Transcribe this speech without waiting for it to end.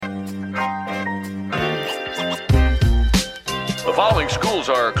The following schools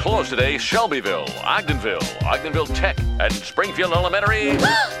are closed today: Shelbyville, Ogdenville Tech, and Springfield Elementary.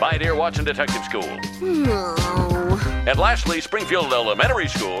 My dear Watson Detective School. No. And lastly, Springfield Elementary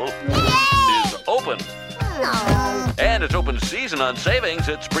School is open. No. And it's open season on savings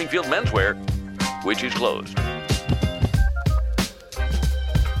at Springfield Menswear, which is closed.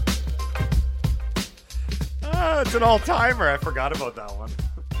 It's an all-timer. I forgot about that one.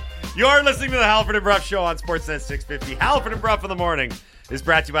 You're listening to the Halford and Brough Show on Sportsnet 650. Halford and Brough in the morning is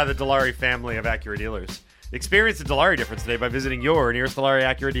brought to you by the Dilawri family of Acura dealers. Experience the Dilawri difference today by visiting your nearest Dilawri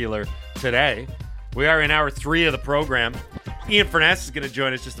Acura dealer today. We are in hour 3 of the program. Ian Furness is going to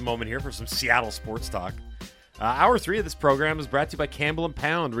join us just a moment here for some Seattle sports talk. Hour 3 of this program is brought to you by Campbell &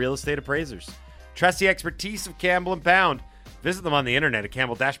 Pound Real Estate Appraisers. Trust the expertise of Campbell & Pound. Visit them on the internet at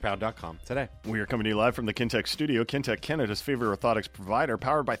campbell-pound.com today. We are coming to you live from the Kintec studio. Kintec, Canada's favorite orthotics provider,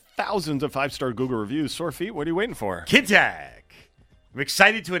 powered by thousands of 5-star Google reviews. Sore feet, what are you waiting for? Kintec. I'm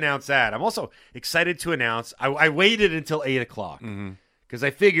excited to announce that. I'm also excited to announce, I waited until 8 o'clock because I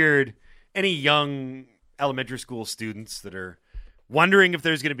figured any young elementary school students that are wondering if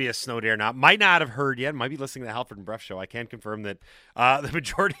there's going to be a snow day or not might not have heard yet, might be listening to the Halford and Brough Show. I can confirm that the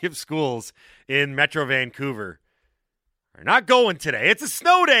majority of schools in Metro Vancouver are not going today. It's a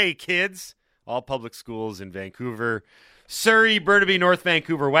snow day, kids. All public schools in Vancouver, Surrey, Burnaby, North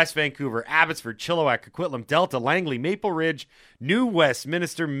Vancouver, West Vancouver, Abbotsford, Chilliwack, Coquitlam, Delta, Langley, Maple Ridge, New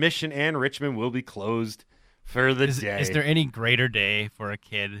Westminster, Mission, and Richmond will be closed for the day. Is there any greater day for a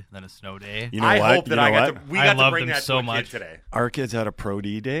kid than a snow day? You know I what? hope that You know we I got to love bring them that so to a much. kid today. Our kids had a Pro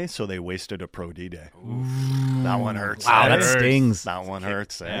D day, so they wasted a Pro D day. That one hurts. Wow, eh? that stings. That one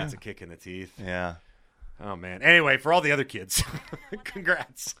hurts. Eh? It's a kick in the teeth. Yeah. Oh, man. Anyway, for all the other kids,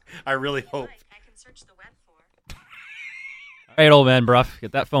 congrats. I really hope. I can search the web for. All right, old man, Brough,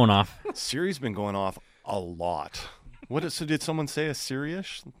 get that phone off. Siri's been going off a lot. So did someone say a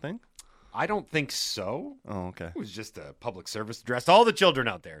Siri-ish thing? I don't think so. Oh, okay. It was just a public service address to all the children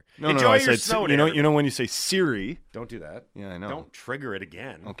out there. No, Enjoy I your said, snow you day. know when you say Siri. Don't do that. Yeah, I know. Don't trigger it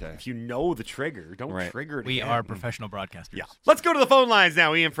again. Okay. If you know the trigger, don't Right. trigger it We again. are professional broadcasters. Yeah. Let's go to the phone lines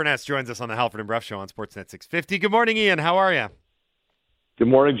now. Ian Furness joins us on the Halford and Brough Show on Sportsnet 650. Good morning, Ian. How are you? Good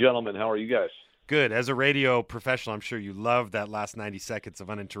morning, gentlemen. How are you guys? Good. As a radio professional, I'm sure you loved that last 90 seconds of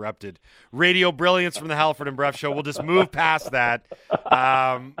uninterrupted radio brilliance from the Halford and Brough Show. We'll just move past that. It's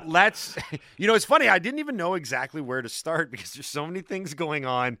funny. I didn't even know exactly where to start because there's so many things going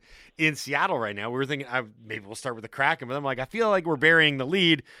on in Seattle right now. We were thinking maybe we'll start with the Kraken, but I'm like, I feel like we're burying the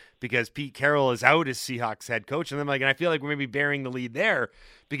lead because Pete Carroll is out as Seahawks head coach. And I'm like, and I feel like we're maybe burying the lead there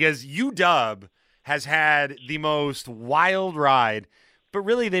because UW has had the most wild ride. But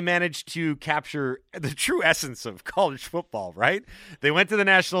really, they managed to capture the true essence of college football, right? They went to the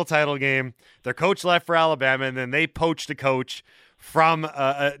national title game. Their coach left for Alabama, and then they poached a coach from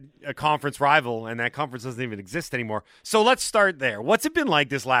a conference rival, and that conference doesn't even exist anymore. So let's start there. What's it been like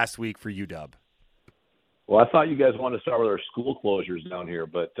this last week for UW? Well, I thought you guys wanted to start with our school closures down here,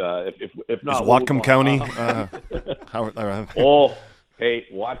 but if not, Is Whatcom County? Hey,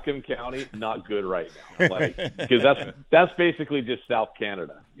 Whatcom County, not good right now. Because that's basically just South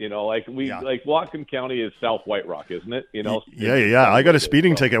Canada. Like Whatcom County is South White Rock, isn't it? Yeah. I got a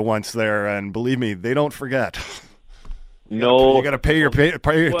speeding ticket once there, and believe me, they don't forget. No, you got to pay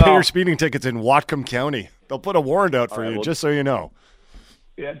your speeding tickets in Whatcom County. They'll put a warrant out for you, just so you know.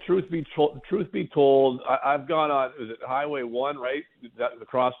 Yeah, truth be told, I've gone on. Is it Highway 1, right? That's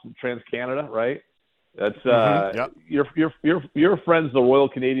across Trans-Canada, right? That's Yep. your friends, the Royal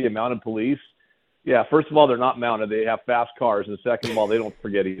Canadian Mounted Police. Yeah, first of all, they're not mounted; they have fast cars, and second of all, they don't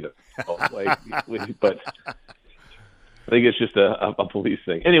forget either. But I think it's just a police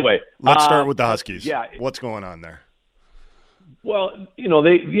thing. Anyway, let's start with the Huskies. Yeah, what's going on there? Well, in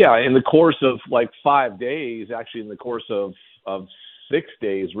the course of 5 days, actually in the course of 6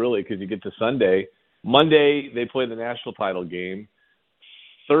 days, really, because you get to Sunday. Monday they play the national title game.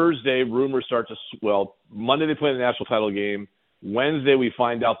 Thursday, rumors start to Monday they play the national title game. Wednesday, we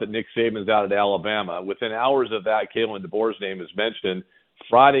find out that Nick Saban's out at Alabama. Within hours of that, Kalen DeBoer's name is mentioned.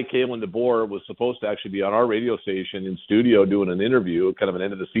 Friday, Kalen DeBoer was supposed to actually be on our radio station in studio doing an interview, kind of an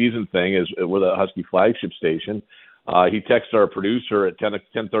end-of-the-season thing. We're the Husky flagship station. He texted our producer at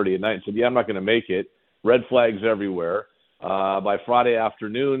 10:30 at night and said, "Yeah, I'm not going to make it." Red flags everywhere. By Friday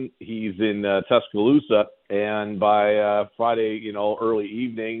afternoon, he's in Tuscaloosa, and by Friday, early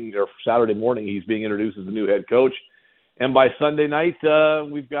evening or Saturday morning, he's being introduced as the new head coach. And by Sunday night,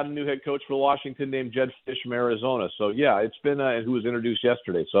 we've got a new head coach for Washington named Jed Fish from Arizona. So yeah, it's been who was introduced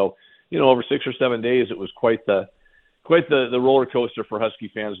yesterday. So over 6 or 7 days, it was quite the quite the roller coaster for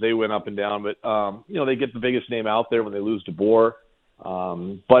Husky fans. They went up and down, but they get the biggest name out there when they lose to Bohr.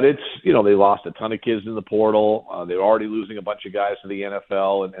 But it's they lost a ton of kids in the portal. They're already losing a bunch of guys to the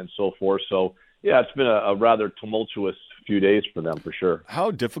NFL and so forth. So yeah, it's been a rather tumultuous few days for them for sure.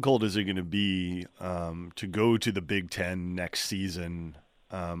 How difficult is it going to be to go to the Big Ten next season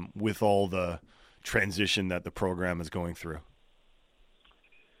with all the transition that the program is going through?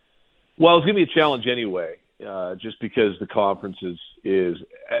 Well, it's going to be a challenge anyway, just because the conference is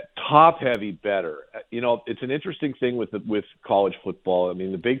top heavy better. It's an interesting thing with college football. I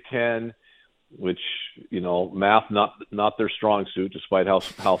mean, the Big Ten, which math not their strong suit, despite how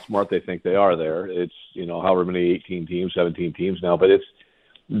smart they think they are there. It's however many 18 teams, 17 teams now, but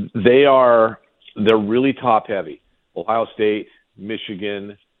they're really top heavy. Ohio State,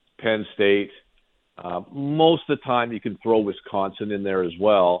 Michigan, Penn State. Most of the time, you can throw Wisconsin in there as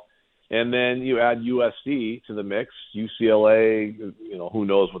well. And then you add USC to the mix, UCLA, who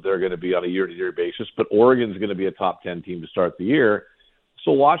knows what they're going to be on a year-to-year basis, but Oregon's going to be a top 10 team to start the year.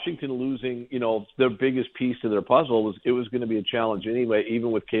 So Washington losing, their biggest piece of their puzzle was going to be a challenge anyway,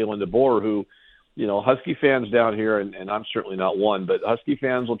 even with Kalen DeBoer, who, Husky fans down here, and I'm certainly not one, but Husky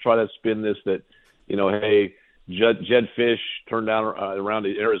fans will try to spin this that, hey, Jed Fish turned down around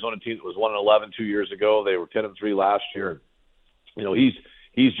the Arizona team that was 1-11 2 years ago. They were 10-3 last year.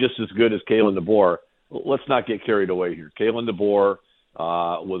 He's just as good as Kalen DeBoer. Let's not get carried away here. Kalen DeBoer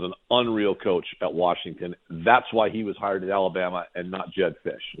was an unreal coach at Washington. That's why he was hired at Alabama and not Jed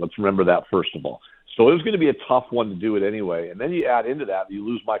Fish. Let's remember that first of all. So it was going to be a tough one to do it anyway. And then you add into that, you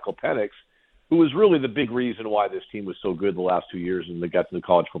lose Michael Penix, who was really the big reason why this team was so good the last 2 years and they got to the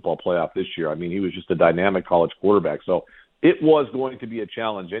college football playoff this year. I mean, he was just a dynamic college quarterback. So it was going to be a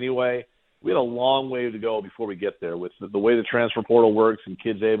challenge anyway. We had a long way to go before we get there with the way the transfer portal works and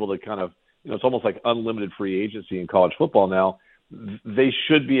kids able to kind of, it's almost like unlimited free agency in college football now. They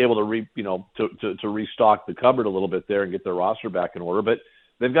should be able to to restock the cupboard a little bit there and get their roster back in order. But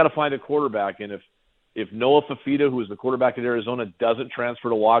they've got to find a quarterback. And if Noah Fafita, who is the quarterback at Arizona, doesn't transfer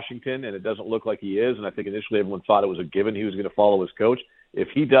to Washington, and it doesn't look like he is, and I think initially everyone thought it was a given he was going to follow his coach. If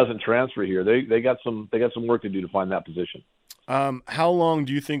he doesn't transfer here, they got some work to do to find that position. How long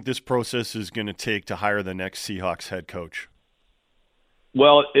do you think this process is going to take to hire the next Seahawks head coach?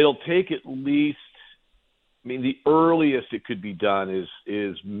 Well, it'll take at least, the earliest it could be done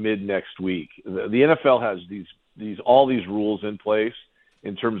is mid next week. The NFL has all these rules in place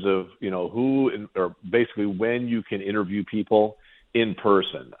in terms of, who or basically when you can interview people in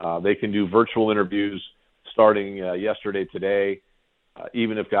person. They can do virtual interviews starting yesterday, today.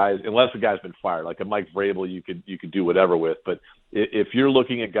 Even if unless a guy's been fired, like a Mike Vrabel, you could do whatever with. But if you're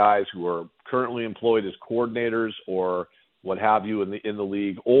looking at guys who are currently employed as coordinators or what have you in the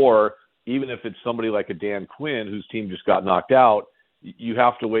league, or even if it's somebody like a Dan Quinn whose team just got knocked out, you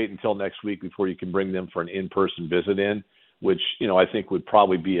have to wait until next week before you can bring them for an in-person visit in, which I think would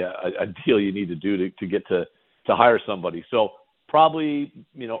probably be a deal you need to do to get to hire somebody. So probably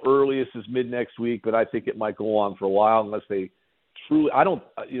earliest is mid next week, but I think it might go on for a while unless they. Truly, I don't,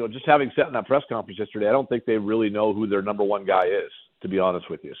 just having sat in that press conference yesterday, I don't think they really know who their number one guy is, to be honest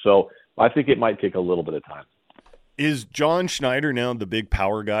with you. So I think it might take a little bit of time. Is John Schneider now the big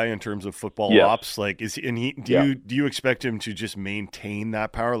power guy in terms of football Yes. ops? Like, do you expect him to just maintain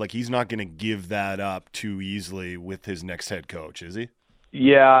that power? Like, he's not going to give that up too easily with his next head coach, is he?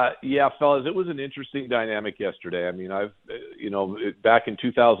 Yeah, fellas, it was an interesting dynamic yesterday. I mean, back in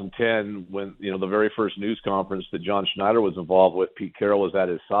 2010, when the very first news conference that John Schneider was involved with, Pete Carroll was at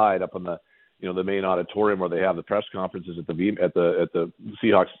his side up on the the main auditorium where they have the press conferences at the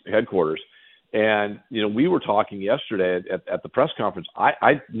Seahawks headquarters. And we were talking yesterday at the press conference.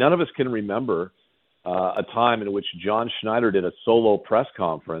 None of us can remember a time in which John Schneider did a solo press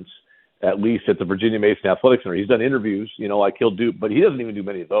conference, at least at the Virginia Mason Athletic Center. He's done interviews, like he'll do, but he doesn't even do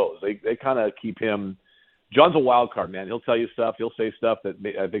many of those. They kind of keep him. John's a wild card, man. He'll tell you stuff. He'll say stuff that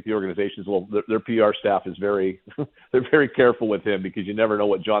I think the organizations their PR staff is they're very careful with him because you never know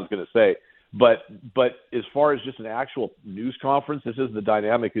what John's going to say. But as far as just an actual news conference, this is the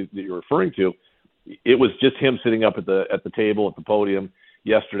dynamic that you're referring to. It was just him sitting up at the table at the podium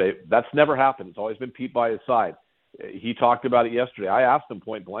yesterday. That's never happened. It's always been Pete by his side. He talked about it yesterday. I asked him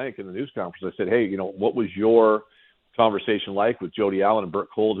point blank in the news conference. I said, hey, what was your conversation like with Jody Allen and Burt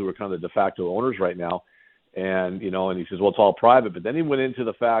Cold, who are kind of the de facto owners right now? And, and he says, well, it's all private. But then he went into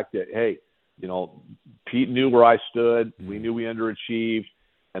the fact that, hey, Pete knew where I stood. We knew we underachieved.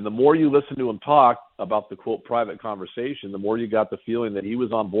 And the more you listen to him talk about the, quote, private conversation, the more you got the feeling that he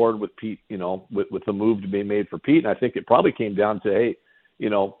was on board with Pete, with the move to be made for Pete. And I think it probably came down to, hey,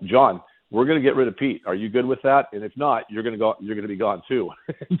 John, we're going to get rid of Pete. Are you good with that? And if not, you're going to be gone too.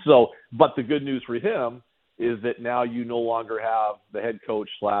 So, but the good news for him is that now you no longer have the head coach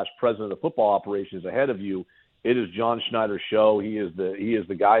 / president of football operations ahead of you. It is John Schneider's show. He is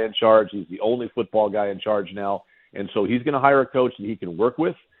the guy in charge. He's the only football guy in charge now. And so he's going to hire a coach that he can work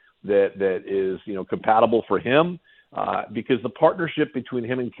with that is, compatible for him. Because the partnership between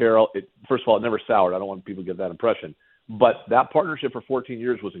him and Carroll, first of all, it never soured. I don't want people to get that impression. But that partnership for 14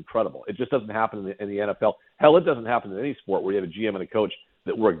 years was incredible. It just doesn't happen in the NFL. Hell, it doesn't happen in any sport where you have a GM and a coach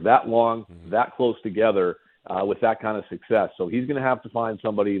that work that long, that close together with that kind of success. So he's going to have to find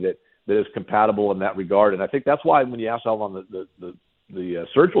somebody that is compatible in that regard. And I think that's why when you ask how long the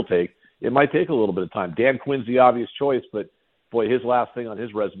search will take, it might take a little bit of time. Dan Quinn's the obvious choice, but boy, his last thing on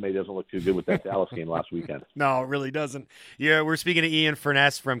his resume doesn't look too good with that Dallas game last weekend. No, it really doesn't. Yeah, we're speaking to Ian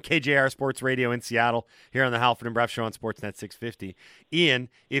Furness from KJR Sports Radio in Seattle here on the Halford and Bruff Show on Sportsnet 650. Ian,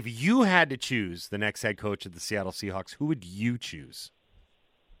 if you had to choose the next head coach of the Seattle Seahawks, who would you choose?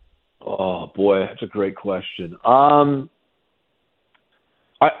 Oh boy, that's a great question. I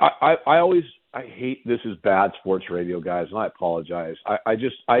hate this is bad sports radio, guys, and I apologize.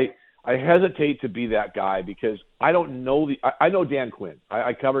 I hesitate to be that guy because I don't know I know Dan Quinn.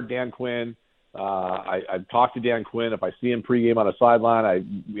 I covered Dan Quinn. I've talked to Dan Quinn. If I see him pregame on a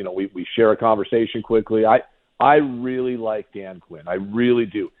sideline, we share a conversation quickly. I really like Dan Quinn. I really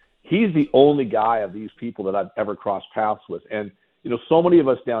do. He's the only guy of these people that I've ever crossed paths with. And so many of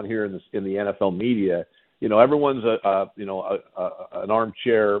us down here in the NFL media, everyone's an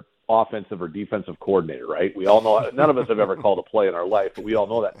armchair offensive or defensive coordinator, right? We all know, none of us have ever called a play in our life, but we all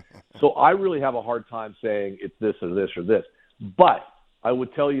know that. So I really have a hard time saying it's this or this or this. But I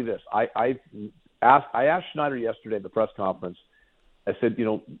would tell you this. I asked Schneider yesterday at the press conference, I said,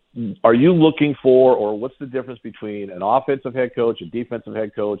 are you looking for, or what's the difference between an offensive head coach, a defensive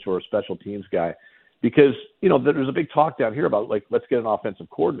head coach, or a special teams guy? Because, there's a big talk down here about, let's get an offensive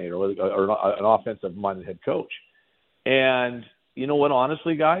coordinator or an offensive-minded head coach. And you know what,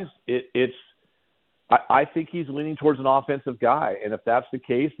 honestly, guys, I think he's leaning towards an offensive guy. And if that's the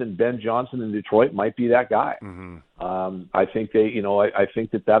case, then Ben Johnson in Detroit might be that guy. Mm-hmm. I think I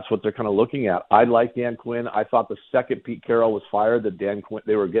think that's what they're kind of looking at. I like Dan Quinn. I thought the second Pete Carroll was fired,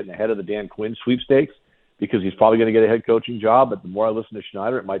 they were getting ahead of the Dan Quinn sweepstakes because he's probably going to get a head coaching job. But the more I listen to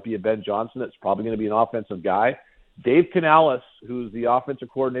Schneider, it might be a Ben Johnson. It's probably going to be an offensive guy. Dave Canales, who's the offensive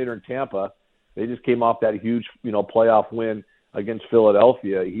coordinator in Tampa, they just came off that huge, playoff win against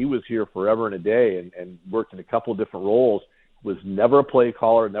Philadelphia. He was here forever and a day and worked in a couple of different roles, was never a play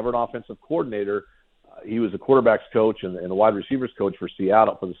caller, never an offensive coordinator. He was a quarterback's coach and a wide receivers coach for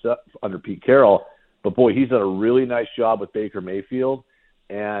Seattle under Pete Carroll. But, boy, he's done a really nice job with Baker Mayfield,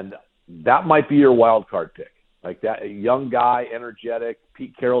 and that might be your wild card pick. Like that, a young guy, energetic,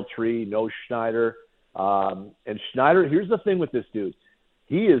 Pete Carroll tree, no Schneider. And Schneider, here's the thing with this dude.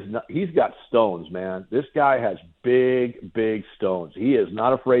 He's got stones, man. This guy has big, big stones. He is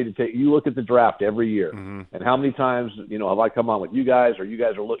not afraid to take – you look at the draft every year, mm-hmm. and how many times, have I come on with you guys or you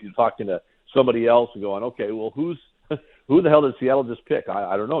guys are talking to somebody else and going, okay, well, who the hell did Seattle just pick?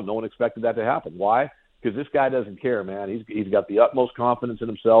 I don't know. No one expected that to happen. Why? Because this guy doesn't care, man. He's got the utmost confidence in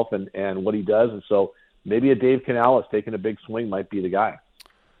himself and what he does, and so maybe a Dave Canales taking a big swing might be the guy.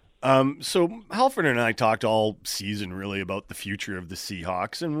 So Halford and I talked all season really about the future of the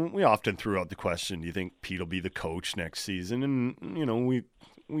Seahawks, and we often threw out the question, do you think Pete will be the coach next season? And,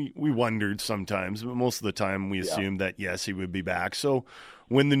 we wondered sometimes, but most of the time we assumed that, yes, he would be back. So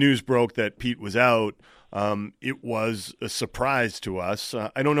when the news broke that Pete was out, it was a surprise to us.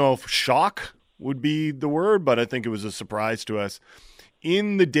 I don't know if shock would be the word, but I think it was a surprise to us.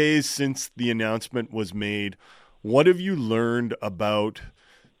 In the days since the announcement was made, what have you learned about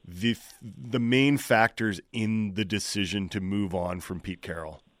the main factors in the decision to move on from Pete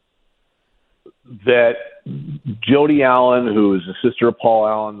Carroll? That Jody Allen, who is the sister of Paul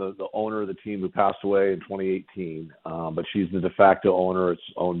Allen, the owner of the team who passed away in 2018, but she's the de facto owner. It's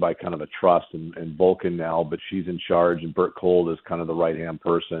owned by kind of a trust and Vulcan now, but she's in charge, and Bert Kold is kind of the right-hand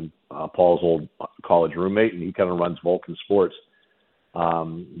person, Paul's old college roommate, and he kind of runs Vulcan Sports.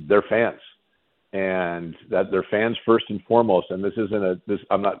 They're fans. And that they're fans first and foremost. And this isn't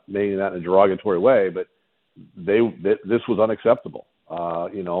I'm not making that in a derogatory way, but this was unacceptable.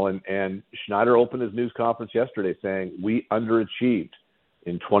 And Schneider opened his news conference yesterday saying we underachieved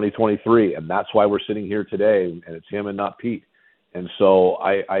in 2023, and that's why we're sitting here today, and it's him and not Pete. And so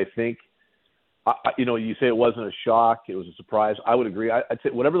I think, you say it wasn't a shock, it was a surprise. I would agree. I'd say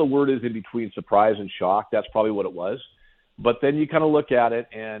whatever the word is in between surprise and shock, that's probably what it was. But then you kind of look at it,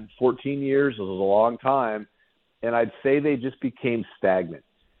 and 14 years is a long time, and I'd say they just became stagnant.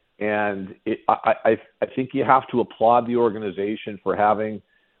 And I think you have to applaud the organization for having,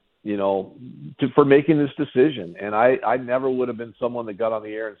 for making this decision. And I never would have been someone that got on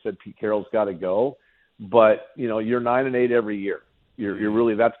the air and said Pete Carroll's got to go. But, you're 9-8 every year. You're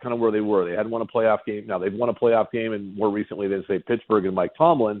really, that's kind of where they were. They hadn't won a playoff game. Now they've won a playoff game, and more recently than say Pittsburgh and Mike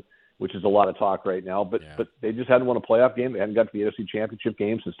Tomlin, which is a lot of talk right now. But they just hadn't won a playoff game. They hadn't got to the NFC Championship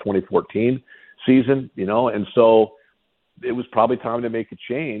game since 2014 season, and so it was probably time to make a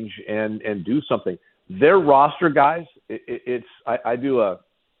change and do something. Their roster guys, I do a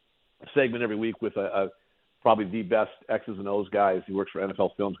segment every week with a probably the best X's and O's guys. He works for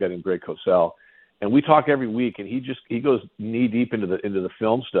NFL Films guy named Greg Cosell. And we talk every week, and he goes knee deep into the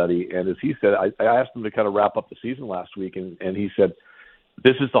film study. And as he said, I asked him to kind of wrap up the season last week, and he said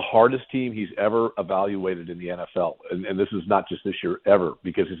this is the hardest team he's ever evaluated in the NFL, and this is not just this year, ever,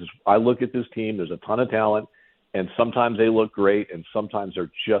 because he says I look at this team, there's a ton of talent, and sometimes they look great, and sometimes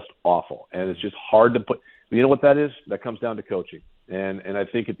they're just awful, and it's just hard to put. You know what that is? That comes down to coaching, and I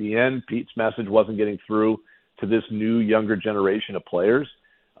think at the end, Pete's message wasn't getting through to this new younger generation of players.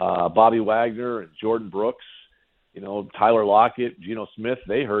 Bobby Wagner and Jordan Brooks, Tyler Lockett, Geno Smith,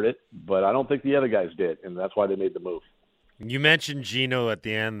 they heard it, but I don't think the other guys did, and that's why they made the move. You mentioned Geno at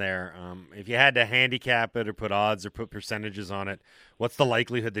the end there. If you had to handicap it or put odds or put percentages on it, what's the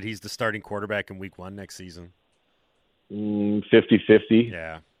likelihood that he's the starting quarterback in Week 1 next season? 50-50.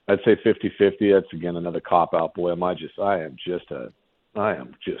 Yeah. I'd say 50-50. That's, again, another cop-out. Boy, I am just a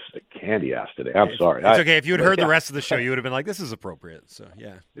candy ass today. I'm sorry. It's okay. If you had heard the rest of the show, you would have been like, "This is appropriate." So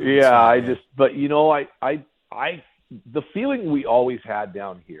yeah. But the feeling we always had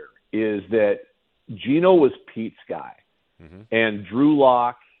down here is that Geno was Pete's guy, and Drew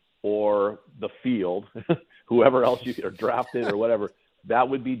Lock or the field, whoever else you are drafted or whatever, that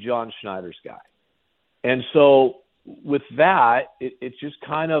would be John Schneider's guy. And so with that, it's just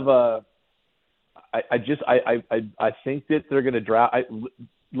kind of a. I think that they're going to draft.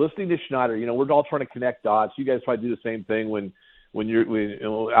 Listening to Schneider, we're all trying to connect dots. You guys probably do the same thing when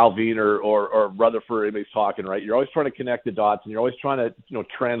Alvin or Rutherford, anybody's talking, right? You're always trying to connect the dots, and you're always trying to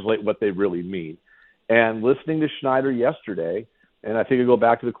translate what they really mean. And listening to Schneider yesterday, and I think I go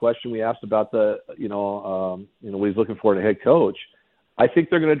back to the question we asked about what he's looking for in a head coach. I think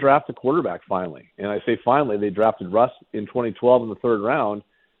they're going to draft a quarterback finally, and I say finally. They drafted Russ in 2012 in the 3rd round.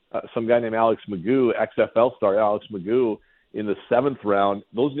 Some guy named Alex Magoo, XFL star Alex Magoo, in the 7th round.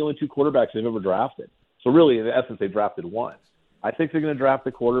 Those are the only 2 quarterbacks they've ever drafted. So really, in essence, they drafted one. I think they're going to draft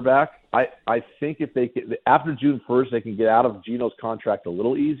the quarterback. I think if they can, after June 1st, they can get out of Geno's contract a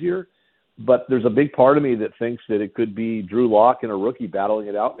little easier. But there's a big part of me that thinks that it could be Drew Lock and a rookie battling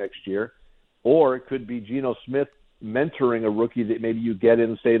it out next year, or it could be Geno Smith mentoring a rookie that maybe you get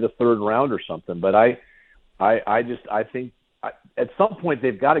in, say, the 3rd round or something. But I think. At some point,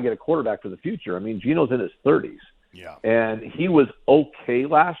 they've got to get a quarterback for the future. I mean, Geno's in his 30s. Yeah. And he was okay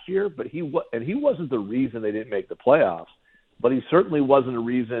last year, but he wasn't the reason they didn't make the playoffs. But he certainly wasn't a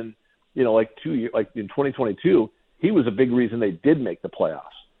reason, like in 2022, he was a big reason they did make the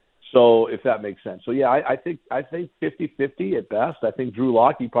playoffs. So if that makes sense. So, yeah, I think 50-50 at best. I think Drew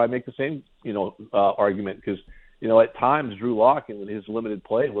Lock, he'd probably make the same, argument because, at times Drew Lock in his limited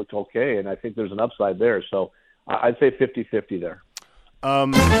play looked okay, and I think there's an upside there. So, I'd say 50-50 there.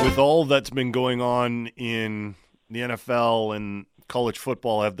 With all that's been going on in the NFL and college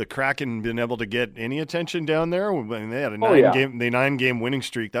football, have the Kraken been able to get any attention down there? I mean, they had a 9-game winning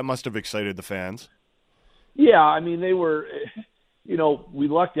streak. That must have excited the fans. Yeah, I mean, they were, we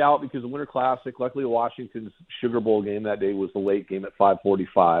lucked out because the Winter Classic, luckily Washington's Sugar Bowl game that day was the late game at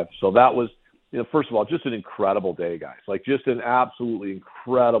 5:45. So that was, first of all, just an incredible day, guys. Like just an absolutely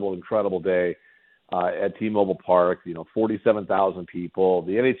incredible day. At T-Mobile Park, 47,000 people.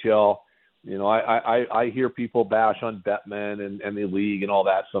 The NHL, I hear people bash on Bettman and the league and all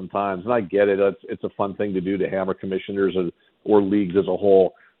that sometimes, and I get it. It's a fun thing to do to hammer commissioners or leagues as a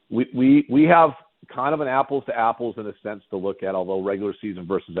whole. We have kind of an apples to apples in a sense to look at, although regular season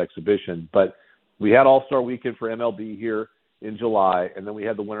versus exhibition. But we had All-Star Weekend for MLB here in July, and then we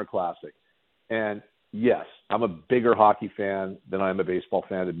had the Winter Classic. And yes, I'm a bigger hockey fan than I'm a baseball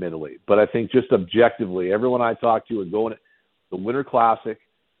fan, admittedly. But I think just objectively, everyone I talked to and going, the Winter Classic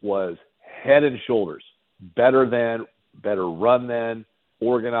was head and shoulders better run than,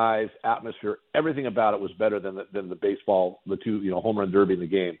 organized, atmosphere. Everything about it was better than the baseball, the 2 home run derby in the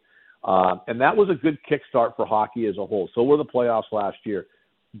game. And that was a good kickstart for hockey as a whole. So were the playoffs last year.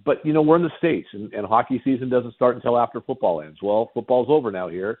 But, we're in the States, and hockey season doesn't start until after football ends. Well, football's over now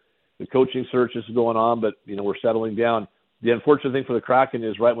here. The coaching search is going on, but, we're settling down. The unfortunate thing for the Kraken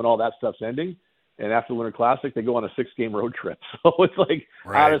is right when all that stuff's ending And after the Winter Classic, they go on a 6-game road trip. So it's like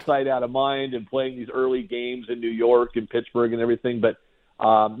out of sight, out of mind, and playing these early games in New York and Pittsburgh and everything. But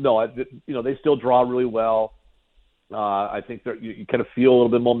they still draw really well. I think you kind of feel a little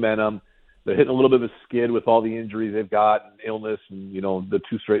bit of momentum. They're hitting a little bit of a skid with all the injuries they've got and illness and, the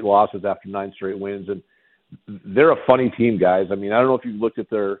 2 straight losses after 9 straight wins. And they're a funny team, guys. I mean, I don't know if you've looked at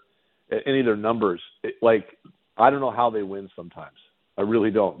any of their numbers. I don't know how they win sometimes. I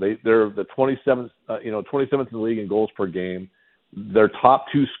really don't. They're the 27th, 27th in the league in goals per game. Their top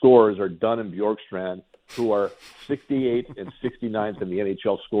 2 scorers are Dunn and Bjorkstrand, who are 68th and 69th in the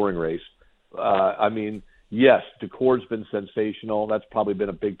NHL scoring race. I mean, yes, Decor's been sensational. That's probably been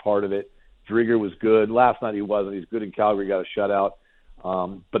a big part of it. Drieger was good. Last night he wasn't. He's good in Calgary, got a shutout.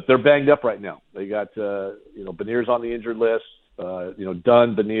 But they're banged up right now. They got, Beniers on the injured list,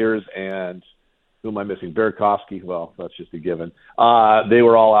 Dunn, Beniers, and who am I missing? Burakovsky. Well, that's just a given. They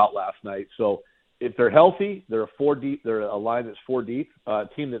were all out last night. So if they're healthy, they're a 4 deep. They're a line that's 4 deep, a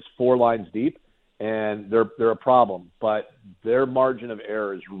team that's 4 lines deep, and they're a problem. But their margin of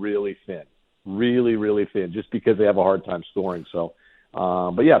error is really thin, really, really thin, just because they have a hard time scoring. So,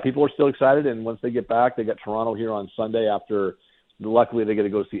 but yeah, people are still excited. And once they get back, they got Toronto here on Sunday. Luckily, they get to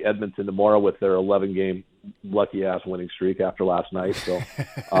go see Edmonton tomorrow with their 11-game lucky-ass winning streak after last night. So,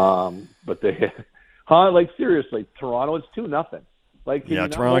 but they, seriously, Toronto, it's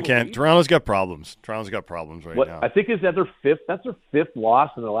 2-0. Toronto can't. Toronto's got problems. Toronto's got problems now. I think is that their 5th. That's their 5th loss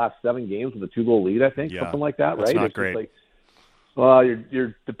in their last 7 games with a 2-goal lead. I think something like that. That's right? Not great.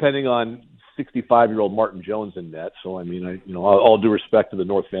 You're depending on 65-year-old Martin Jones in net. So I mean, all due respect to the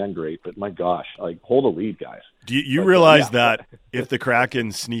North Van great, but my gosh, hold a lead, guys. Do you realize that if the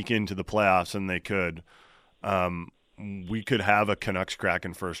Kraken sneak into the playoffs, and they could, we could have a Canucks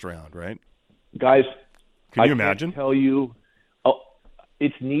Kraken first round, right? Guys, can you imagine? I tell you,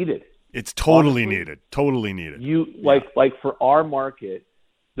 it's needed. It's totally needed. Totally needed. Like for our market,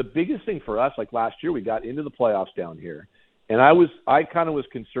 the biggest thing for us, like last year, we got into the playoffs down here. And I kind of was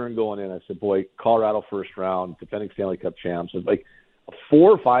concerned going in. I said, boy, Colorado first round, defending Stanley Cup champs. A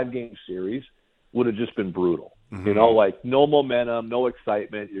 4 or 5 game series would have just been brutal. Mm-hmm. No momentum, no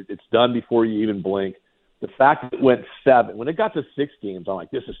excitement. It's done before you even blink. The fact that it went 7, when it got to 6 games, I'm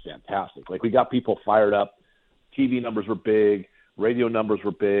like, this is fantastic. We got people fired up. TV numbers were big. Radio numbers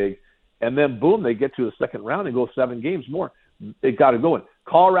were big. And then, boom, they get to the second round and go 7 games more. It got it going.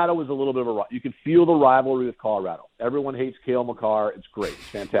 Colorado was a little bit of a – you could feel the rivalry with Colorado. Everyone hates Cale Makar. It's great. It's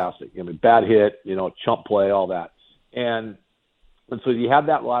fantastic. Bad hit, chump play, all that. And so you have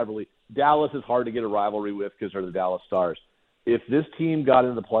that rivalry. Dallas is hard to get a rivalry with because they're the Dallas Stars. If this team got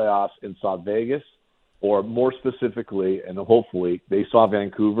into the playoffs and saw Vegas, or more specifically, and hopefully they saw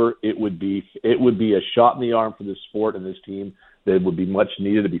Vancouver, it would be a shot in the arm for this sport and this team that would be much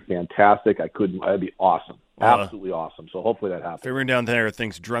needed. It'd be fantastic. That'd be awesome. Absolutely awesome. So hopefully that happens. If everyone down there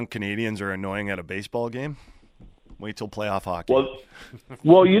thinks drunk Canadians are annoying at a baseball game, wait till playoff hockey.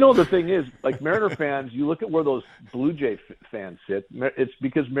 Well, the thing is, Mariner fans, you look at where those Blue Jay fans sit. It's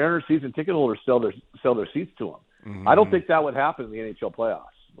because Mariner season ticket holders sell their seats to them. Mm-hmm. I don't think that would happen in the NHL playoffs.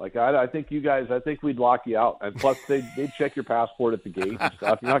 I think you guys, we'd lock you out. And plus, they'd check your passport at the gate and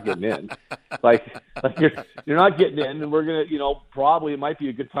stuff. You're not getting in. You're not getting in. And we're going to, probably it might be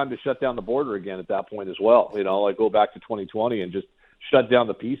a good time to shut down the border again at that point as well. Go back to 2020 and just shut down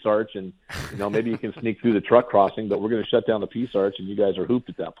the Peace Arch. And, maybe you can sneak through the truck crossing, but we're going to shut down the Peace Arch and you guys are hooped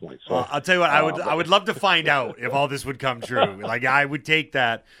at that point. So I'll tell you what, I would love to find out if all this would come true. I would take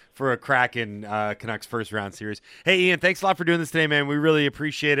that for a Kraken Canucks first round series. Hey, Ian, thanks a lot for doing this today, man. We really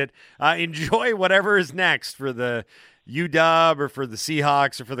appreciate it. Enjoy whatever is next for the UW or for the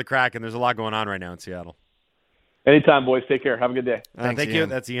Seahawks or for the Kraken. There's a lot going on right now in Seattle. Anytime, boys. Take care. Have a good day. Thank Ian. you.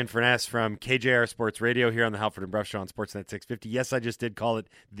 That's Ian Furness from KJR Sports Radio here on the Halford and Bruff Show on Sportsnet 650. Yes, I just did call it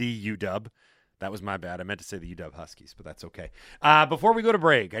the UW. That was my bad. I meant to say the UW Huskies, but that's okay. Before we go to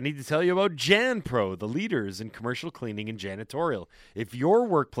break, I need to tell you about JanPro, the leaders in commercial cleaning and janitorial. If your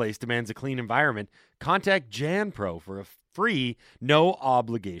workplace demands a clean environment, contact JanPro for a free,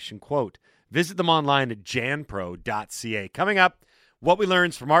 no-obligation quote. Visit them online at janpro.ca. Coming up, what we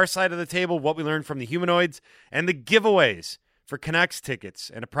learned from our side of the table, what we learned from the humanoids, and the giveaways for Canucks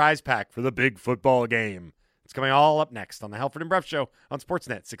tickets and a prize pack for the big football game. It's coming all up next on the Halford and Bruff Show on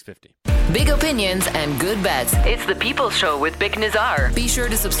Sportsnet 650. Big opinions and good bets. It's the People's Show with Bick Nazar. Be sure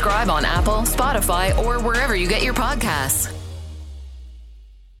to subscribe on Apple, Spotify, or wherever you get your podcasts.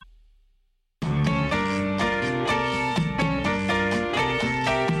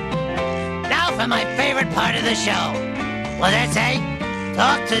 Now for my favorite part of the show. What did I say?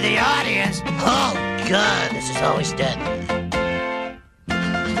 Talk to the audience. Oh, God, this is always dead.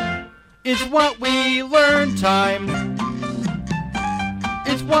 It's what we learn time.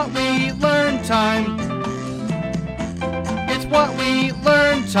 It's what we learn time. It's what we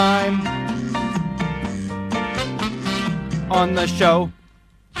learn time. On the show.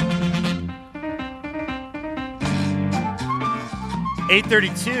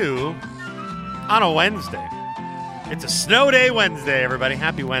 8:32 on a Wednesday. It's a snow day Wednesday, everybody.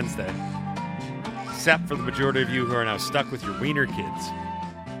 Happy Wednesday. Except for the majority of you who are now stuck with your wiener kids.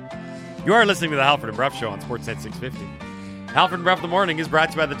 You are listening to the Halford and Bruff Show on Sportsnet 650. Halford and Bruff in the Morning is brought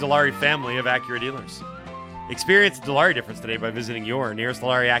to you by the Dilawri family of Acura dealers. Experience the Dilawri difference today by visiting your nearest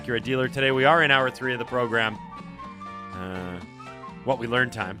Dilawri Acura dealer. Today we are in hour 3 of the program. What we learn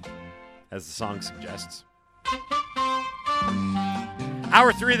time, as the song suggests.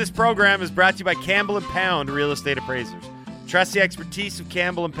 Hour 3 of this program is brought to you by Campbell & Pound Real Estate Appraisers. Trust the expertise of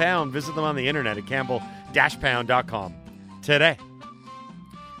Campbell & Pound. Visit them on the internet at campbell-pound.com today.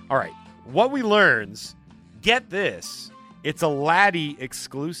 All right, what we learns, get this, it's a Laddie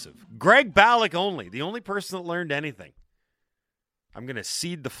exclusive. Greg Ballack only, the only person that learned anything. I'm going to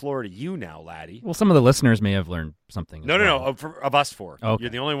cede the floor to you now, Laddie. Well, some of the listeners may have learned something. No, of us four. Okay. You're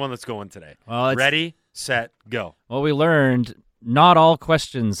the only one that's going today. Well, ready, set, go. Well, we learned not all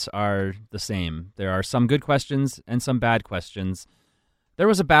questions are the same. There are some good questions and some bad questions. There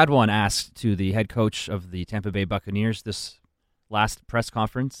was a bad one asked to the head coach of the Tampa Bay Buccaneers this last press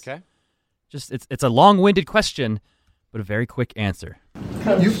conference. Okay. Just it's a long-winded question, but a very quick answer.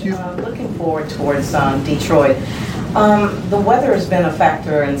 Coach, looking forward towards Detroit. The weather has been a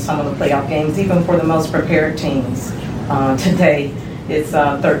factor in some of the playoff games, even for the most prepared teams. Today, it's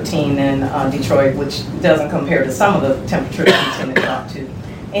 13 in Detroit, which doesn't compare to some of the temperatures we tend to talk to.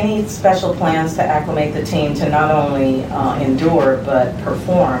 Any special plans to acclimate the team to not only endure but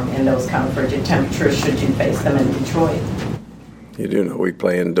perform in those kind of frigid temperatures should you face them in Detroit? You do know we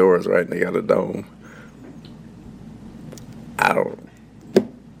play indoors, right? And they got a dome.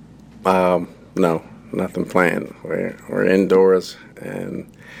 No, nothing planned. We're indoors,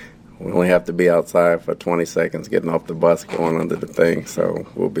 and we only have to be outside for 20 seconds getting off the bus going under the thing, so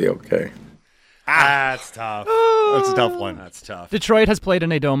we'll be okay. That's tough. That's a tough one. That's tough. Detroit has played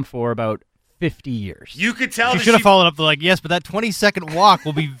in a dome for about 50 years. You could tell You that should have followed up the yes, but that 20-second walk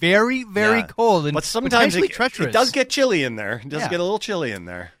will be very, very Yeah. cold and But sometimes potentially it treacherous. does get chilly in there. It does Yeah. get a little chilly in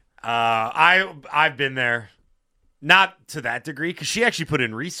there. I've been there. Not to that degree, because she actually put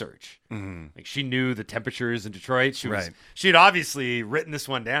in research. Mm-hmm. Like she knew the temperatures in Detroit. Right. She had obviously written this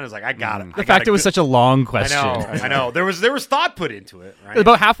one down. I was like, I got it. The fact it was such a long question. I know. There was thought put into it. Right?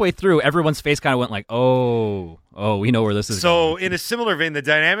 About halfway through, everyone's face kind of went like, oh, we know where this is So going. in a similar vein, the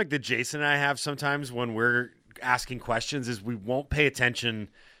dynamic that Jason and I have sometimes when we're asking questions is we won't pay attention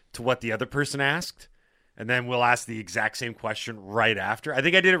to what the other person asked, and then we'll ask the exact same question right after. I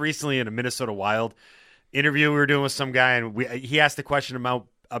think I did it recently in a Minnesota Wild interview we were doing with some guy, and he asked a question about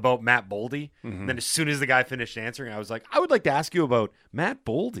Matt Boldy. Mm-hmm. And then as soon as the guy finished answering, I was like, I would like to ask you about Matt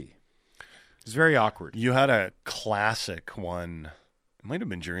Boldy. It was very awkward. You had a classic one. It might have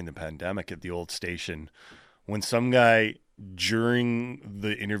been during the pandemic at the old station when some guy during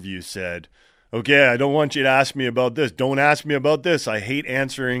the interview said, okay, I don't want you to ask me about this. Don't ask me about this. I hate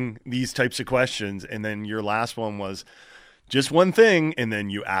answering these types of questions. And then your last one was just one thing. And then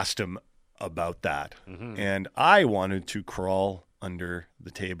you asked him about that. Mm-hmm. And I wanted to crawl under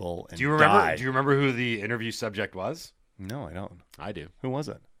the table and Do you remember? die. Do you remember who the interview subject was? No, I don't. I do. Who was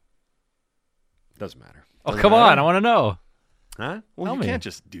it? Doesn't matter. Oh, come on. I want to know. Huh? Well, Tell you me. can't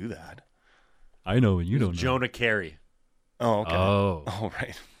just do that. I know and you don't know. Jonah Carey. Oh, okay. Oh. Oh,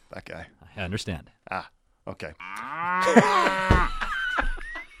 right. That guy. I understand. Ah, okay.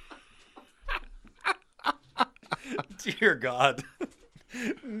 Dear God.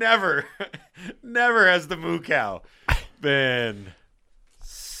 Never has the moo cow been.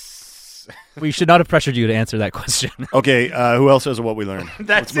 We should not have pressured you to answer that question. Okay, who else has what we learned?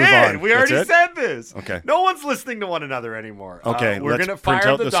 That's Let's move it. on. We That's already it? said this. Okay. No one's listening to one another anymore. Okay, we're let's gonna print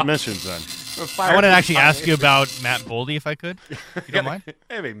fire out the doc- submissions then. I want to actually ask you about Matt Boldy, if I could. If you don't mind.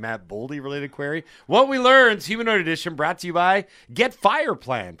 I have a Matt Boldy related query. What we learned, Humanoid Edition, brought to you by Get Fire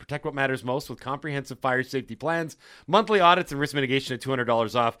Plan. Protect what matters most with comprehensive fire safety plans, monthly audits, and risk mitigation at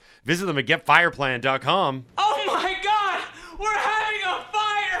 $200 off. Visit them at getfireplan.com. Oh my god! We're having a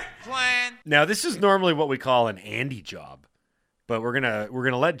fire! Plan. Now, this is normally what we call an Andy job, but we're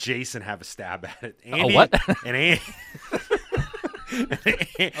gonna let Jason have a stab at it. Andy, what? An Andy.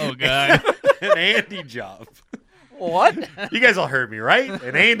 Oh, God. An Andy job. What? You guys all heard me, right?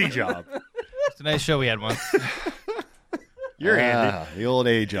 An Andy job. It's a nice show we had once. You're Andy. The old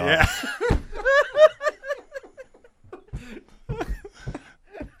A job. Yeah.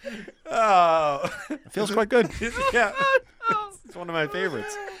 Oh, It feels quite good. Yeah, it's one of my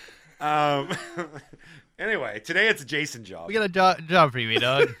favorites. Anyway, today it's a Jason job. We got a job for you,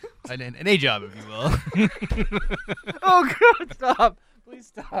 dog. an A job, if you will. Oh, God, stop. Please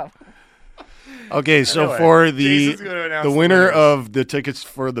stop. Okay, so Anyway, for Jason's gonna announce the the winner winners. of the tickets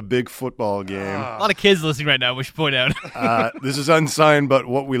for the big football game, A lot of kids listening right now, we should point out. this is unsigned, but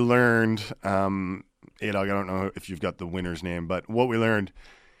what we learned, A-Dog, I don't know if you've got the winner's name, but what we learned,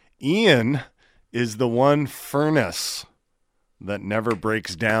 Ian is the one Furness that never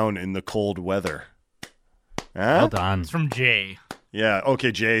breaks down in the cold weather. Huh? Well done. It's from Jay. Yeah,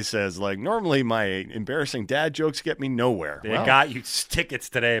 okay, Jay says, normally my embarrassing dad jokes get me nowhere. They Well, got you tickets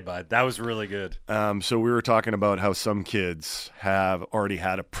today, bud. That was really good. so we were talking about how some kids have already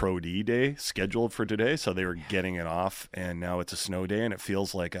had a Pro D day scheduled for today, so they were getting it off, and now it's a snow day, and it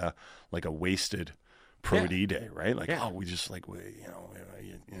feels like a wasted Pro D day, right? We just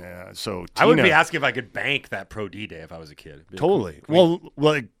yeah. So I would be Tina- asking if I could bank that Pro D day if I was a kid. totally. Can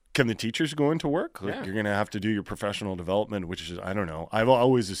we- Can the teachers go into work? Yeah. You're going to have to do your professional development, which is, I don't know. I've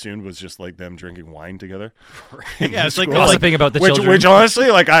always assumed was just like them drinking wine together. Yeah, it's like Gossiping about the children. Which honestly,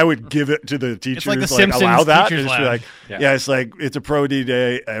 I would give it to the teachers. like the Simpsons allow that. teachers' And just be lounge. yeah, it's like, it's a Pro D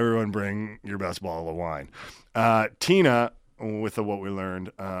day. Everyone bring your best bottle of wine. Tina, with what we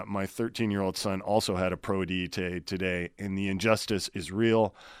learned, my 13-year-old son also had a Pro D day today, and the injustice is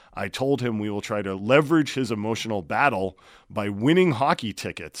real. I told him we will try to leverage his emotional battle by winning hockey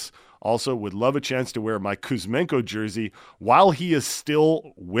tickets. Also, would love a chance to wear my Kuzmenko jersey while he is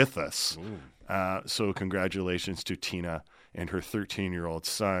still with us. So congratulations to Tina and her 13-year-old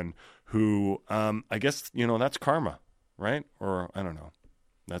son, who I guess, that's karma, right? Or I don't know.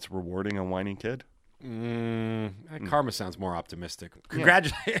 That's rewarding a whining kid. Karma sounds more optimistic.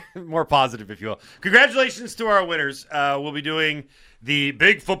 More positive, if you will. Congratulations to our winners. We'll be doing the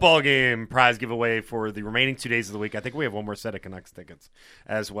big football game prize giveaway for the remaining 2 days of the week. I think we have one more set of Canucks tickets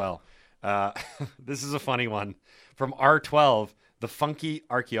as well. This is a funny one from R12, the funky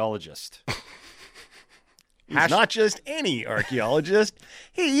archaeologist. He's not just any archaeologist.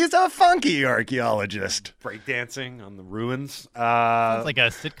 He's a funky archaeologist. Breakdancing on the ruins. Sounds like a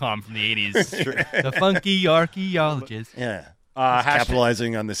sitcom from the 80s. The funky archaeologist. Yeah. Hashtag-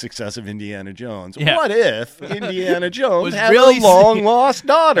 Capitalizing on the success of Indiana Jones. Yeah. What if Indiana Jones Was had really a long-lost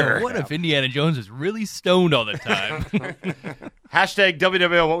daughter? What if Indiana Jones is really stoned all the time? Hashtag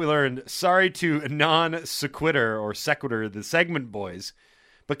WWL, what we learned. Sorry to non-sequitur or sequitur, the segment boys.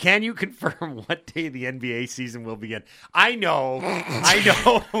 But can you confirm what day the NBA season will begin? I know.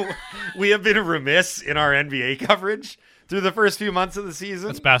 We have been remiss in our NBA coverage through the first few months of the season.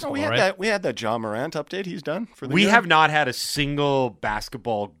 That's basketball, right? We had that John Morant update. He's done for the We year. have not had a single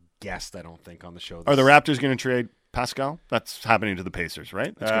basketball guest, I don't think, on the show. Are the Raptors going to trade Pascal? That's happening to the Pacers, right?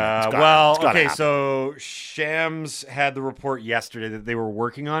 It's gotta okay, happen. so Shams had the report yesterday that they were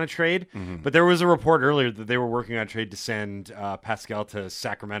working on a trade, but there was a report earlier that they were working on a trade to send Pascal to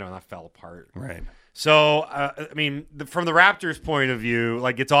Sacramento, and that fell apart. Right. So, from the Raptors' point of view,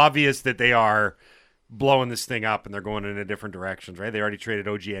 it's obvious that they are blowing this thing up and they're going in a different directions, right? They already traded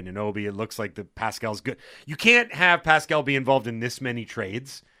OG Anunoby. It looks like the Pascal's good. You can't have Pascal be involved in this many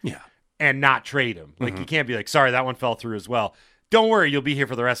trades. Yeah. And not trade him. You can't be like, sorry, that one fell through as well. Don't worry, you'll be here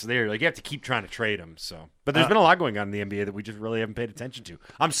for the rest of the year. You have to keep trying to trade him. So, but there's been a lot going on in the NBA that we just really haven't paid attention to.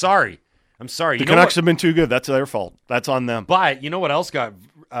 I'm sorry. The Canucks have been too good. That's their fault. That's on them. But you know what else got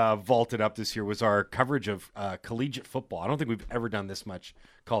vaulted up this year was our coverage of collegiate football. I don't think we've ever done this much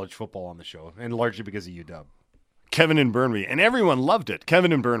college football on the show, and largely because of UW. Kevin and Burnby, and everyone loved it.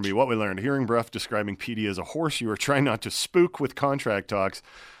 Kevin and Burnby, what we learned, hearing Bruff describing PD as a horse you are trying not to spook with contract talks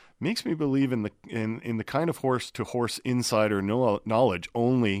makes me believe in the kind of horse-to-horse insider knowledge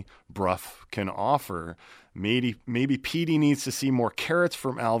only Bruff can offer. Maybe PD needs to see more carrots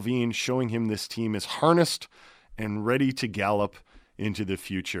from Alvin, showing him this team is harnessed and ready to gallop into the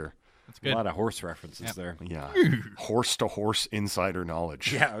future. That's good. A lot of horse references there. Yeah. Horse-to-horse insider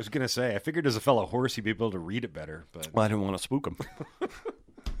knowledge. Yeah, I was going to say, I figured as a fellow horse, he'd be able to read it better. But Well, I didn't want to spook him.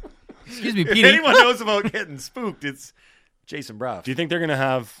 Excuse me, if Petey. anyone knows about getting spooked, it's Jason Bruff. Do you think they're going to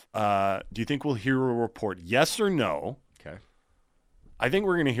have do you think we'll hear a report, yes or no? Okay. I think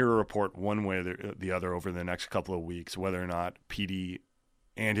we're going to hear a report one way or the other over the next couple of weeks, whether or not PD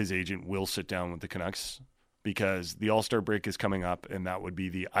and his agent will sit down with the Canucks, because the All-Star break is coming up, and that would be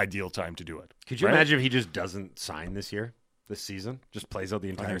the ideal time to do it. Could you right? imagine if he just doesn't sign this season? Just plays out the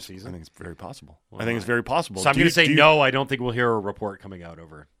entire I season? think it's very possible. Well, I think it's very possible. So I'm going to say no, I don't think we'll hear a report coming out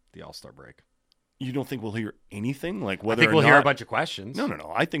over the All-Star break. You don't think we'll hear anything? Like I whether think or we'll not... hear a bunch of questions.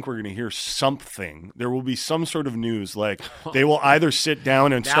 No. I think we're going to hear something. There will be some sort of news. Like they will either sit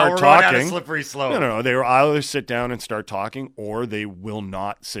down and Now start we're talking. going down a slippery slope. No. They will either sit down and start talking, or they will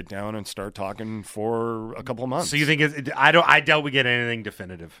not sit down and start talking for a couple of months. So you think I doubt we get anything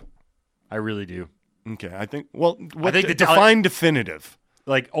definitive. I really do. Okay, I think. Well, I think define definitive.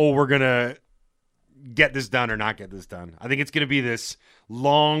 Like, we're gonna get this done or not get this done. I think it's gonna be this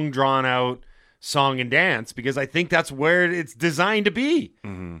long, drawn out song and dance because I think that's where it's designed to be.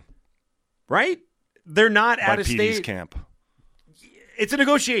 Mm-hmm. Right? They're not By at a Petey's stage. camp. It's a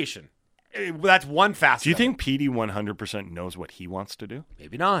negotiation. That's one facet. Do you think Petey 100% knows what he wants to do?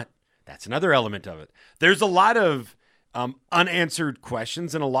 Maybe not. That's another element of it. There's a lot of unanswered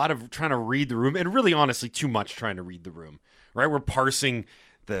questions and a lot of trying to read the room, and really, honestly, too much trying to read the room. Right? We're parsing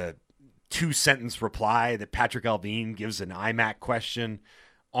the 2-sentence reply that Patrick Alvin gives an IMAC question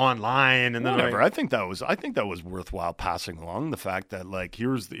online, and then whatever. I think that was worthwhile passing along the fact that like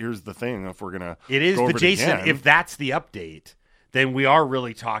here's the thing. If we're gonna, it is. go over But it Jason, again, if that's the update, then we are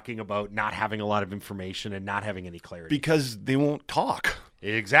really talking about not having a lot of information and not having any clarity because they won't talk.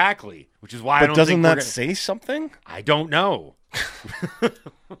 Exactly, which is why. But I don't doesn't think that say something? I don't know.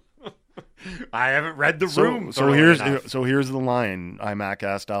 I haven't read the room. So here's the line. IMAC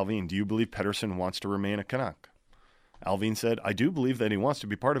asked Alvin, "Do you believe Pettersson wants to remain a Canuck?" Alvin said, "I do believe that he wants to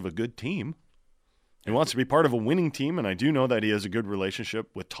be part of a good team. He wants to be part of a winning team, and I do know that he has a good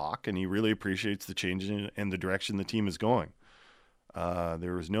relationship with Talk, and he really appreciates the change and the direction the team is going."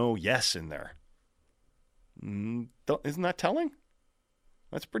 There was no yes in there. Isn't that telling?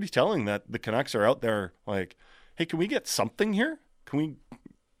 That's pretty telling that the Canucks are out there like, hey, can we get something here? Can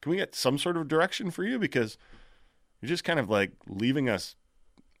we get some sort of direction for you? Because you're just kind of like leaving us,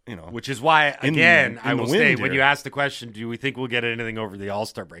 Which is why, again, I will say, when here. you ask the question, do we think we'll get anything over the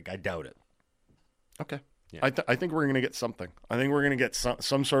All-Star break? I doubt it. Okay. Yeah. I think we're going to get something. I think we're going to get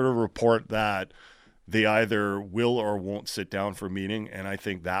some sort of report that they either will or won't sit down for a meeting, and I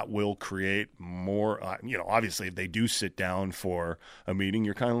think that will create more, obviously if they do sit down for a meeting,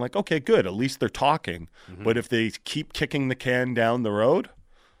 you're kind of like, okay, good, at least they're talking. Mm-hmm. But if they keep kicking the can down the road,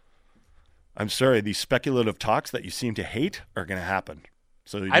 I'm sorry, these speculative talks that you seem to hate are going to happen.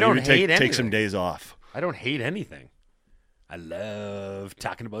 So I don't hate anything. Take some days off. I don't hate anything. I love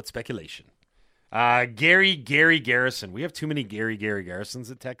talking about speculation. Gary Garrison. We have too many Gary Garrisons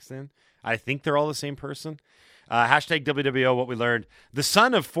that text in. I think they're all the same person. Hashtag WWO, what we learned. The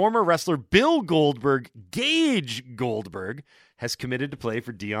son of former wrestler Bill Goldberg, Gage Goldberg, has committed to play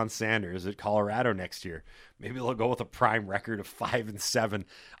for Deion Sanders at Colorado next year. Maybe they'll go with a prime record of 5-7.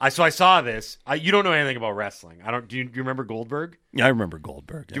 So I saw this. You don't know anything about wrestling. Do you remember Goldberg? Yeah, I remember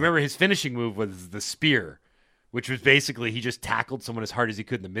Goldberg. Do you remember his finishing move was the spear, which was basically he just tackled someone as hard as he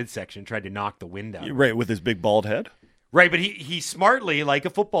could in the midsection and tried to knock the wind out. Right, with his big bald head? Right, but he smartly, like a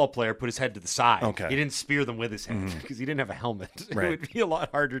football player, put his head to the side. Okay. He didn't spear them with his head because he didn't have a helmet. Right. It would be a lot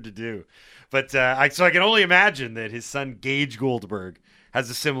harder to do. But so I can only imagine that his son, Gage Goldberg, has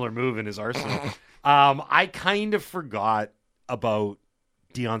a similar move in his arsenal. I kind of forgot about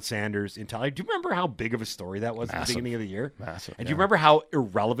Deion Sanders do you remember how big of a story that was at the beginning of the year? Massive. And do you remember how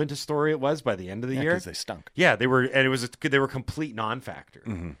irrelevant a story it was by the end of the year? Because they stunk. Yeah, they were, and they were a complete non-factor.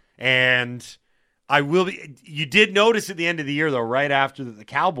 Mm-hmm. And you did notice at the end of the year, though, right after the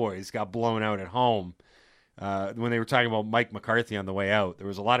Cowboys got blown out at home, when they were talking about Mike McCarthy on the way out, there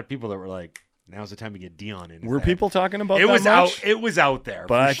was a lot of people that were like, now's the time to get Deion in. Were people talking about it? That Was much? out. It was out there.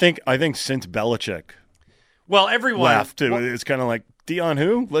 But I think since Belichick everyone left, it's kind of like, Deion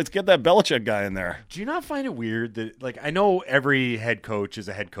who? Let's get that Belichick guy in there. Do you not find it weird that, like, I know every head coach is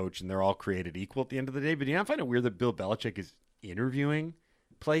a head coach and they're all created equal at the end of the day, but do you not find it weird that Bill Belichick is interviewing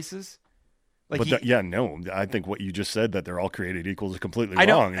places? Like I think what you just said, that they're all created equul, is completely I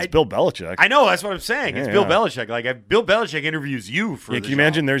know, wrong. It's Bill Belichick. I know, that's what I'm saying. It's Bill Yeah. Belichick. Like, Bill Belichick interviews you for Can you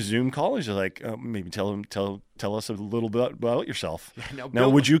imagine their Zoom call? He's like, maybe tell us a little bit about yourself. Now, Now,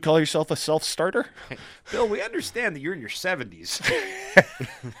 would you call yourself a self-starter? Bill, we understand that you're in your 70s.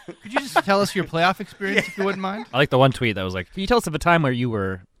 Could you just tell us your playoff experience, if you wouldn't mind? I like the one tweet that was like, can you tell us of a time where you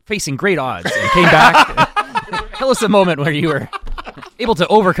were facing great odds and came back? Tell us a moment where you were able to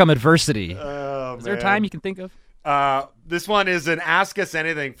overcome adversity. Is there a time you can think of? This one is an Ask Us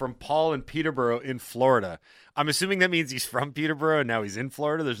Anything from Paul in Peterborough in Florida. I'm assuming that means he's from Peterborough and now he's in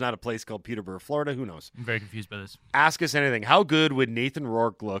Florida. There's not a place called Peterborough, Florida. Who knows? I'm very confused by this. Ask Us Anything. How good would Nathan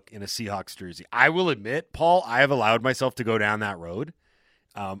Rourke look in a Seahawks jersey? I will admit, Paul, I have allowed myself to go down that road.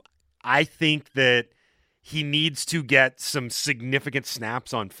 I think that he needs to get some significant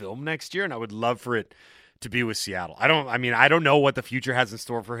snaps on film next year, and I would love for it to be with Seattle. I don't know what the future has in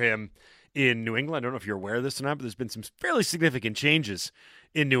store for him in New England. I don't know if you're aware of this or not, but there's been some fairly significant changes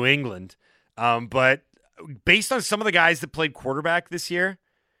in New England. But based on some of the guys that played quarterback this year,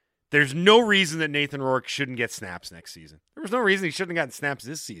 there's no reason that Nathan Rourke shouldn't get snaps next season. There was no reason he shouldn't have gotten snaps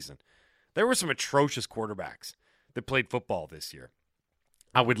this season. There were some atrocious quarterbacks that played football this year.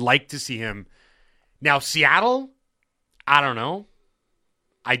 I would like to see him. Now, Seattle, I don't know.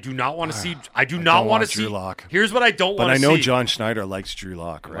 I do not want to see. I do not want to see. Drew Lock. Here's what I don't want to see. But I know John Schneider likes Drew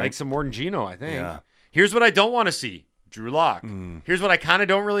Lock, right? Likes him more than Gino, I think. Yeah. Here's what I don't want to see. Drew Lock. Here's what I kind of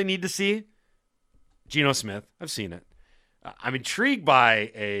don't really need to see. Geno Smith. I've seen it. I'm intrigued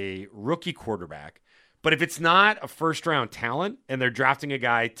by a rookie quarterback, but if it's not a first-round talent and they're drafting a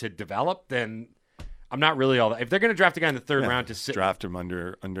guy to develop, then I'm not really all that. If they're going to draft a guy in the third round to sit, draft him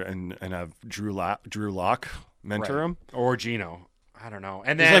under and have Drew Lock mentor him or Geno. I don't know.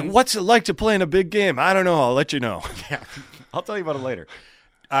 And he's then like, "What's it like to play in a big game?" I don't know. I'll let you know. Yeah, I'll tell you about it later.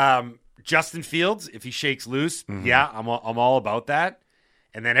 Justin Fields, if he shakes loose, yeah, I'm all about that.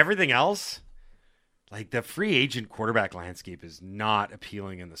 And then everything else. Like, the free agent quarterback landscape is not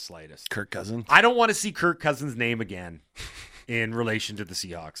appealing in the slightest. Kirk Cousins? I don't want to see Kirk Cousins' name again in relation to the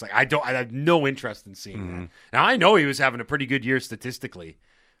Seahawks. Like, I have no interest in seeing that. Now, I know he was having a pretty good year statistically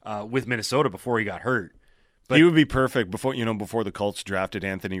with Minnesota before he got hurt. But he would be perfect before the Colts drafted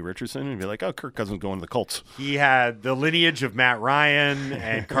Anthony Richardson and be like, "Oh, Kirk Cousins going to the Colts." He had the lineage of Matt Ryan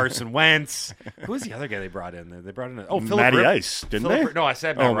and Carson Wentz. Who was the other guy they brought in? They brought in Philip Matty Ice, didn't they? No, I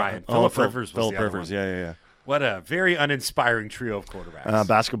said Matt Ryan. Philip Rivers was the other one. Yeah. What a very uninspiring trio of quarterbacks.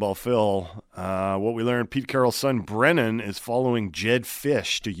 Basketball Phil. What we learned: Pete Carroll's son Brennan is following Jed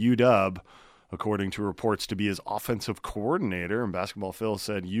Fish to UW, according to reports, to be his offensive coordinator. And Basketball Phil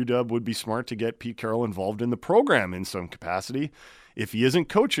said UW would be smart to get Pete Carroll involved in the program in some capacity. If he isn't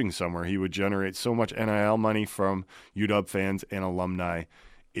coaching somewhere, he would generate so much NIL money from UW fans and alumni.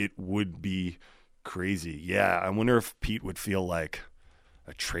 It would be crazy. Yeah, I wonder if Pete would feel like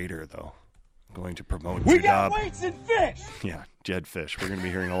a traitor, though, going to promote We UW. got weights and fish! Yeah, Jed Fish. We're going to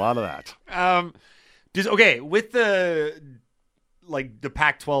be hearing a lot of that. With the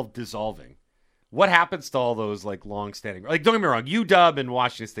Pac-12 dissolving, what happens to all those long-standing? Don't get me wrong, UW and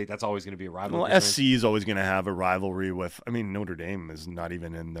Washington State, that's always going to be a rivalry. Well, SC is always going to have a rivalry with. I mean, Notre Dame is not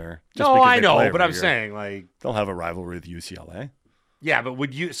even in there. No, I know, but I'm saying they'll have a rivalry with UCLA. Yeah, but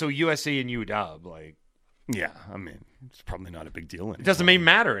USC and UW Yeah, I mean, it's probably not a big deal anymore. It doesn't even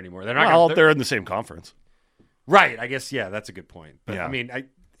matter anymore. They're not. They're in the same conference, right? I guess. Yeah, that's a good point. But yeah. I mean,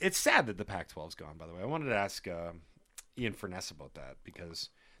 it's sad that the Pac-12's gone. By the way, I wanted to ask Ian Furness about that because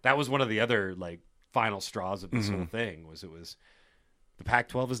that was one of the other final straws of this whole thing. Was the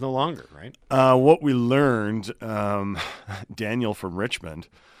Pac-12 is no longer right? What we learned, Daniel from Richmond,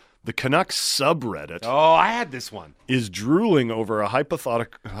 the Canucks subreddit. Oh, I had this one. Is drooling over a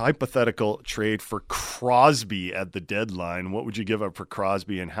hypothetical trade for Crosby at the deadline. What would you give up for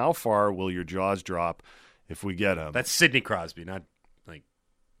Crosby, and how far will your jaws drop if we get him? That's Sidney Crosby, not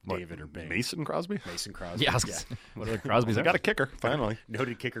David or Bing. Mason Crosby? Mason Crosby. Yeah. What are the Crosby's? I got a kicker, finally.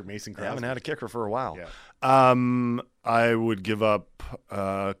 Noted kicker Mason Crosby. I haven't had a kicker for a while. Yeah. I would give up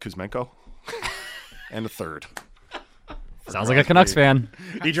Kuzmenko and a third. Sounds like a Canucks fan.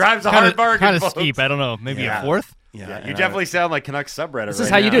 He drives a hard bargain. Kind of folks. steep. I don't know. Maybe a fourth? Yeah, you definitely sound like Canucks subreddit. This is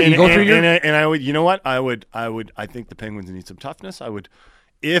how you do it. You go through your... And I would, you know what? I think the Penguins need some toughness.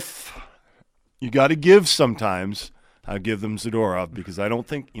 If you got to give sometimes, I'd give them Zadorov because I don't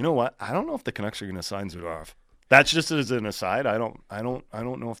think, you know what? I don't know if the Canucks are going to sign Zadorov. That's just as an aside. I don't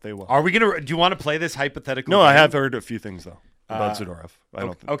know if they will. Are we going to, do you want to play this hypothetical? No, game? I have heard a few things though about Zadorov. I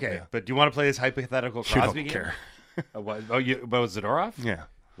don't think. Okay, but do you want to play this hypothetical Crosby You don't game? care. About Zadorov? Yeah.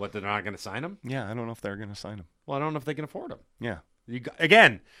 What, they're not going to sign him? Yeah, I don't know if they're going to sign him. Well, I don't know if they can afford him. Yeah.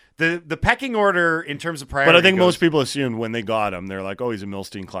 Again, the pecking order in terms of priority. But I think most people assumed when they got him, they're like, oh, he's a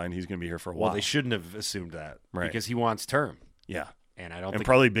Milstein Klein. He's going to be here for a while. Well, they shouldn't have assumed that. Right. Because he wants term. Yeah. And I don't and think.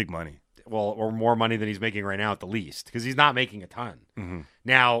 probably big money. Well, or more money than he's making right now at the least. Because he's not making a ton. Mm-hmm.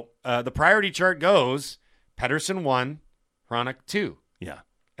 Now, the priority chart goes Pettersson 1, Hronek 2. Yeah.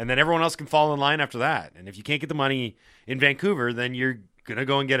 And then everyone else can fall in line after that. And if you can't get the money in Vancouver, then you're going to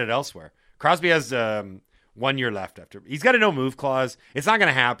go and get it elsewhere. Crosby has 1 year left after. He's got a no-move clause. It's not going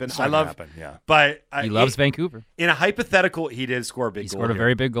to happen. It's not going to happen, yeah. But he loves Vancouver. In a hypothetical, he did score a big goal. He scored a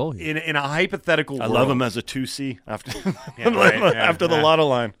very big goal. In a hypothetical world. I love him as a 2C after, after the lotto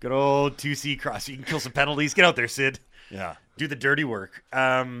line. Good old 2C Crosby. You can kill some penalties. Get out there, Sid. Yeah. Do the dirty work.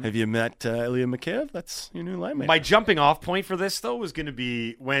 Have you met Ilya Mikheyev? That's your new line mate. My jumping off point for this, though, was going to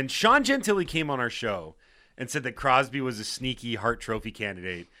be when Sean Gentili came on our show and said that Crosby was a sneaky Hart Trophy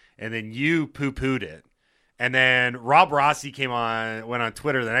candidate, and then you poo-pooed it. And then Rob Rossi went on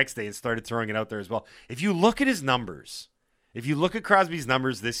Twitter the next day and started throwing it out there as well. If you look at his numbers, if you look at Crosby's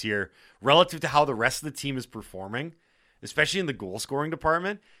numbers this year relative to how the rest of the team is performing, especially in the goal scoring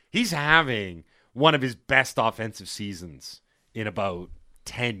department, he's having one of his best offensive seasons in about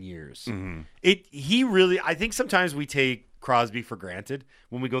 10 years. I think sometimes we take Crosby for granted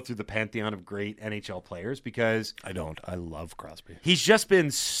when we go through the pantheon of great NHL players because I love Crosby. He's just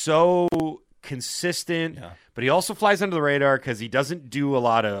been so consistent, but he also flies under the radar because he doesn't do a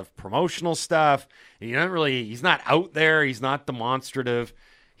lot of promotional stuff. He's not out there. He's not demonstrative.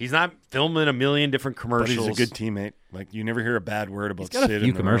 He's not filming a million different commercials. But he's a good teammate. Like, you never hear a bad word about Sid. He's got a few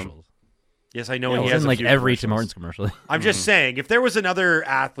in the commercials. Room. Yes, I know. He has in every Tim Hortons commercial. I'm just saying, if there was another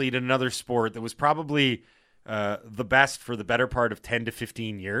athlete in another sport that was probably the best for the better part of 10 to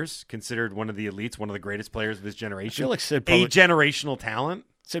 15 years, considered one of the elites, one of the greatest players of his generation, I feel like Sid probably, a generational talent.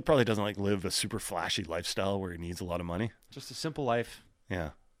 Sid probably doesn't live a super flashy lifestyle where he needs a lot of money. Just a simple life. Yeah.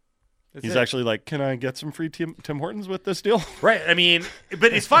 That's He's it. actually like, can I get some free Tim Hortons with this deal? Right. I mean,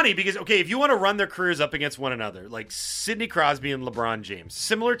 but it's funny because, if you want to run their careers up against one another, like Sidney Crosby and LeBron James,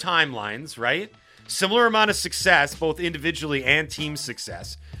 similar timelines, right? Similar amount of success, both individually and team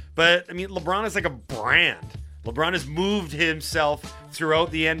success. But, I mean, LeBron is like a brand. LeBron has moved himself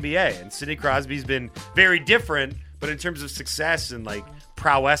throughout the NBA, and Sidney Crosby's been very different, but in terms of success and,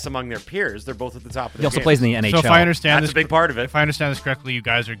 prowess among their peers, they're both at the top of the He also plays in the NHL. So if I understand That's a big part of it. If I understand this correctly, you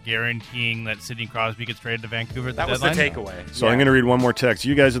guys are guaranteeing that Sidney Crosby gets traded to Vancouver at the That was deadline? the takeaway. So I'm going to read one more text.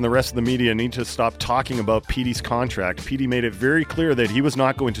 You guys and the rest of the media need to stop talking about Petey's contract. Petey made it very clear that he was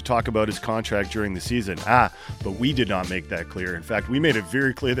not going to talk about his contract during the season. But we did not make that clear. In fact, we made it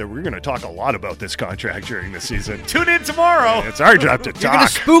very clear that we're going to talk a lot about this contract during the season. Tune in tomorrow. It's our job to talk. You're going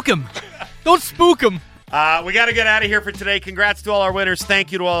to spook him. Don't spook him. We got to get out of here for today. Congrats to all our winners.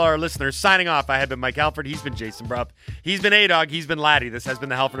 Thank you to all our listeners. Signing off, I have been Mike Halford. He's been Jason Bruff. He's been A-Dog. He's been Laddie. This has been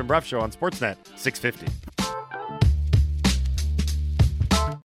the Halford and Bruff Show on Sportsnet 650.